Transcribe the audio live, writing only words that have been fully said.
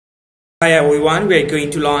Hi everyone, we are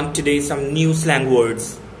going to learn today some new slang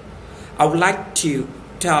words. I would like to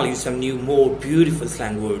tell you some new, more beautiful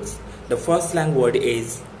slang words. The first slang word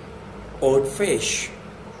is old fish.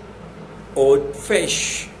 Old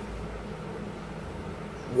fish.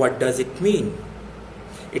 What does it mean?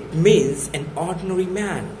 It means an ordinary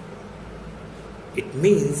man. It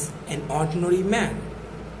means an ordinary man.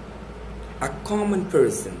 A common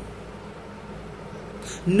person.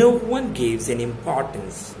 No one gives any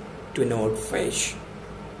importance to an old fish.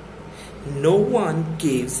 No one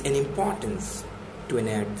gives an importance to an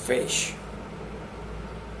old fish.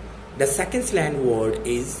 The second slang word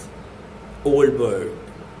is old bird.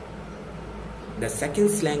 The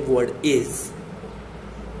second slang word is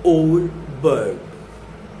old bird.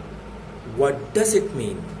 What does it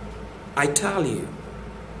mean? I tell you,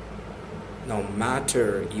 no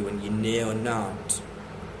matter even you know or not.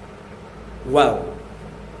 Well,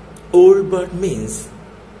 old bird means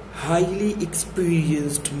highly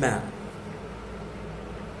experienced man.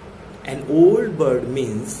 An old bird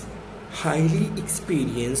means highly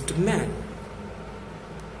experienced man.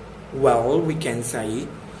 Well, we can say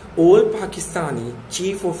all Pakistani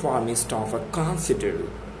chief of army staff are considered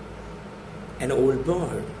an old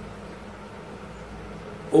bird.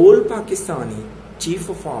 All Pakistani chief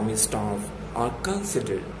of army staff are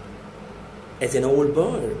considered as an old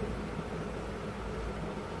bird.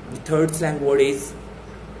 The third slang word is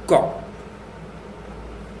cop.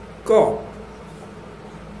 Cop.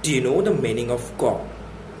 Do you know the meaning of cop?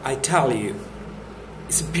 I tell you,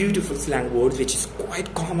 it's a beautiful slang word which is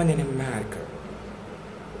quite common in America.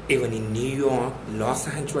 Even in New York, Los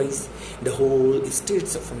Angeles, the whole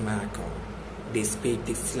states of America, they speak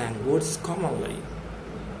these slang words commonly.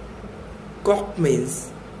 Cop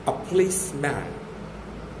means a policeman.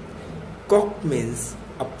 Cop means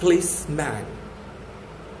a policeman.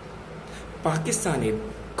 Pakistani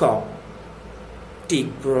cop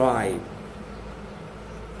take bribe.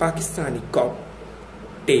 Pakistani cop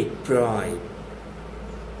take bribe.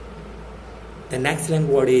 The next slang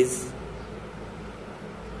word is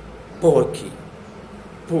porky.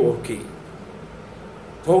 Porky.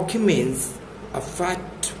 Porky means a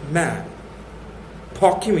fat man.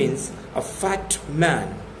 Porky means a fat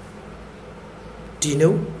man. Do you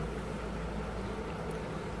know?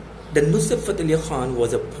 The Nusrat Fateh Ali Khan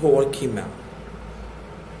was a porky man.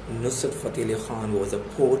 Nusrat Fateh Ali Khan was a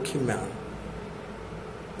porky man.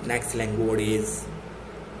 Next slang word is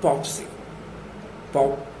popsy.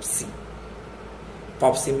 Popsy.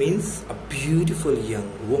 Popsy means a beautiful young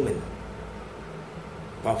woman.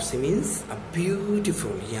 Popsy means a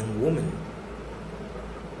beautiful young woman.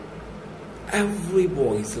 Every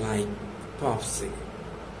boy is like Popsy.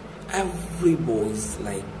 Every boy is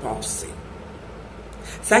like Popsy.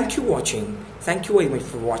 Thank you very much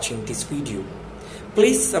for watching this video.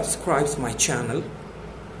 Please subscribe to my channel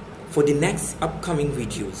for the next upcoming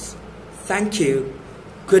videos. Thank you.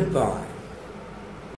 Goodbye.